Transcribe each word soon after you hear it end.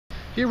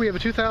Here we have a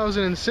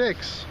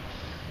 2006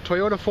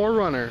 Toyota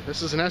 4Runner.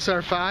 This is an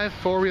SR5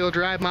 four-wheel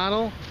drive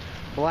model.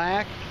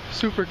 Black,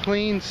 super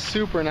clean,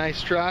 super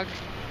nice truck.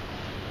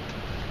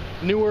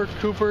 Newer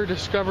Cooper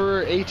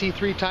Discoverer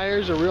AT3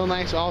 tires, a real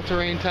nice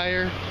all-terrain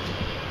tire.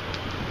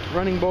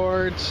 Running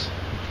boards.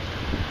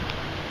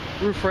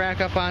 Roof rack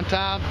up on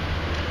top.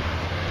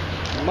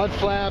 Mud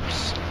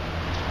flaps.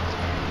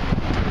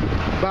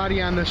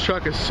 Body on this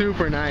truck is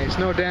super nice.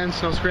 No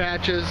dents, no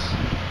scratches.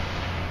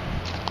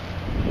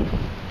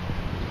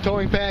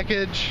 Towing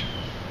package.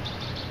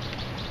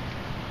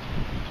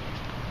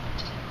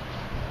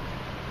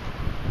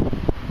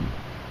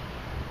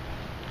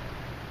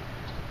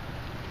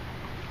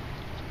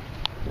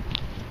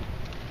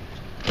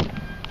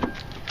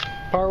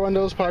 Power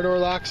windows, power door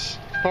locks,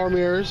 power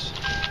mirrors.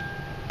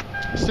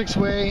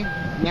 6-way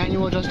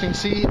manual adjusting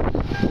seat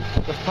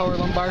with power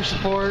lumbar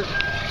support.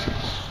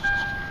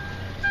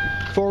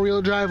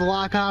 4-wheel drive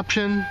lock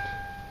option.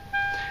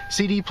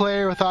 CD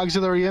player with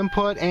auxiliary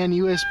input and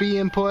USB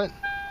input.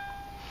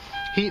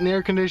 Heat and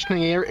air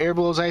conditioning, air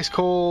blows ice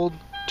cold.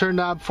 Turn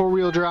knob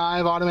 4-wheel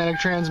drive, automatic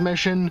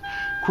transmission,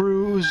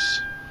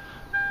 cruise.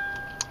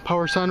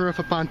 Power sunroof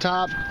up on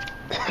top.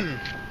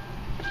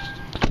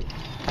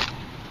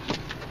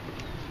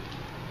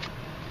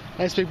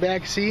 Nice big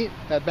back seat.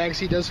 That back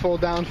seat does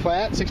fold down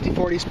flat,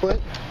 60-40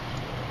 split.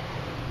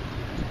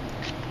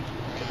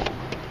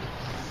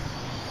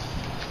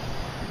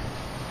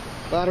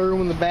 A lot of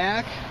room in the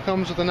back.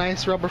 Comes with a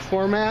nice rubber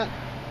floor mat.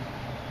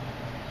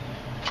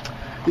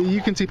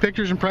 You can see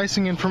pictures and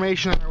pricing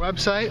information on our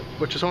website,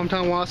 which is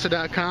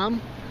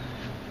hometownwausau.com.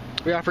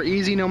 We offer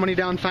easy, no money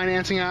down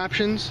financing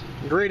options,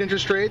 great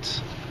interest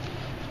rates.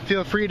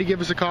 Feel free to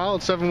give us a call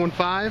at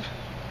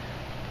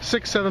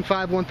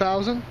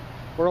 715-675-1000.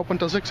 We're open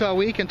till 6 all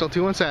week until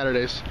 2 on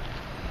Saturdays.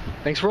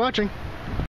 Thanks for watching.